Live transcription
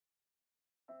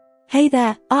Hey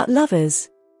there, art lovers!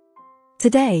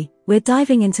 Today, we're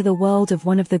diving into the world of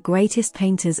one of the greatest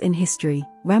painters in history,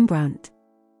 Rembrandt.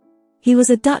 He was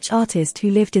a Dutch artist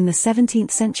who lived in the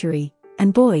 17th century,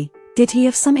 and boy, did he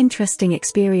have some interesting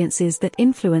experiences that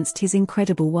influenced his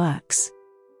incredible works.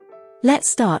 Let's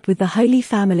start with the Holy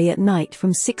Family at Night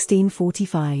from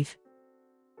 1645.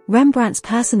 Rembrandt's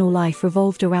personal life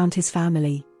revolved around his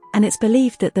family, and it's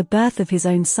believed that the birth of his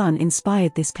own son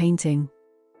inspired this painting.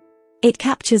 It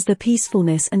captures the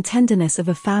peacefulness and tenderness of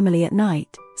a family at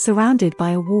night, surrounded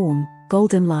by a warm,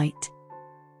 golden light.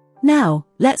 Now,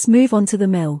 let's move on to the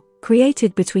Mill,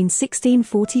 created between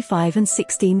 1645 and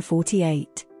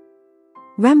 1648.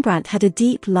 Rembrandt had a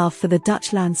deep love for the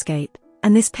Dutch landscape,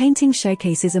 and this painting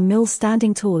showcases a mill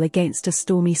standing tall against a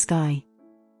stormy sky.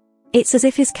 It's as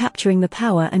if he's capturing the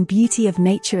power and beauty of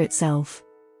nature itself.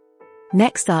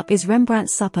 Next up is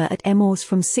Rembrandt's Supper at Emmaus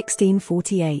from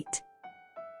 1648.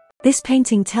 This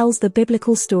painting tells the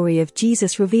biblical story of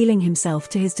Jesus revealing himself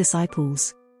to his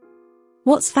disciples.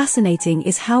 What's fascinating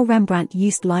is how Rembrandt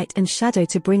used light and shadow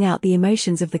to bring out the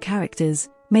emotions of the characters,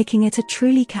 making it a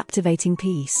truly captivating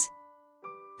piece.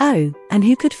 Oh, and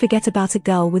who could forget about A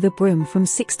Girl with a Broom from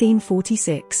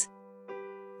 1646?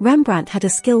 Rembrandt had a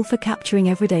skill for capturing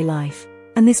everyday life,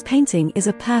 and this painting is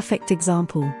a perfect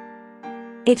example.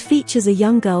 It features a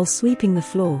young girl sweeping the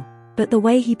floor, but the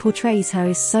way he portrays her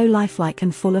is so lifelike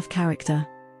and full of character.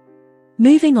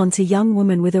 Moving on to Young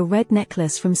Woman with a Red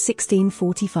Necklace from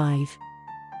 1645.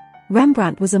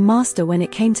 Rembrandt was a master when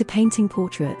it came to painting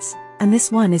portraits, and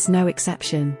this one is no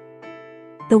exception.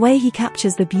 The way he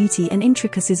captures the beauty and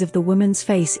intricacies of the woman's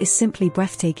face is simply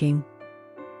breathtaking.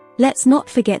 Let's not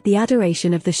forget the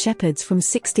Adoration of the Shepherds from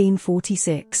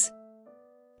 1646.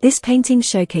 This painting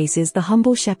showcases the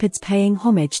humble shepherds paying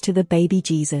homage to the baby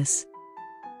Jesus.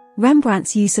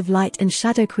 Rembrandt's use of light and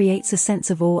shadow creates a sense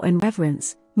of awe and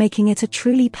reverence, making it a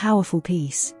truly powerful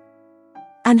piece.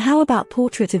 And how about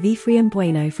Portrait of Ephraim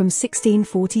Bueno from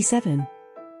 1647?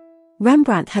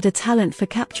 Rembrandt had a talent for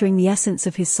capturing the essence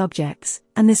of his subjects,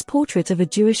 and this portrait of a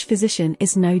Jewish physician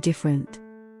is no different.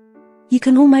 You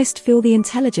can almost feel the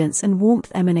intelligence and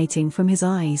warmth emanating from his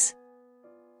eyes.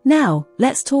 Now,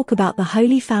 let's talk about the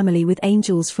Holy Family with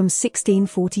Angels from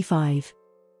 1645.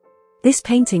 This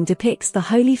painting depicts the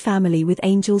Holy Family with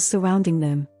angels surrounding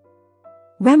them.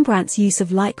 Rembrandt's use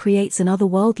of light creates an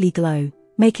otherworldly glow,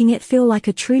 making it feel like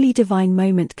a truly divine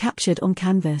moment captured on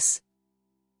canvas.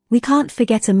 We can't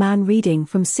forget A Man Reading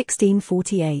from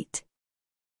 1648.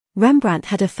 Rembrandt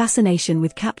had a fascination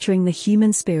with capturing the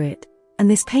human spirit, and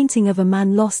this painting of a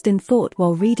man lost in thought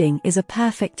while reading is a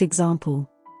perfect example.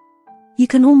 You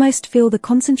can almost feel the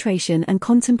concentration and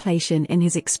contemplation in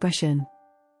his expression.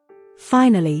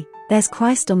 Finally, there's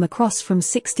Christ on the Cross from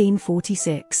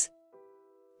 1646.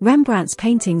 Rembrandt's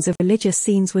paintings of religious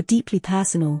scenes were deeply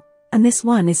personal, and this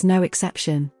one is no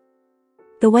exception.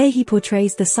 The way he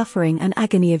portrays the suffering and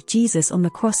agony of Jesus on the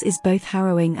cross is both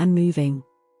harrowing and moving.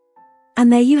 And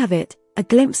there you have it, a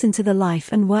glimpse into the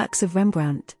life and works of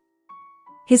Rembrandt.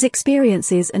 His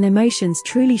experiences and emotions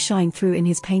truly shine through in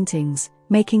his paintings,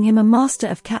 making him a master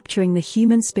of capturing the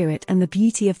human spirit and the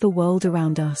beauty of the world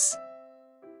around us.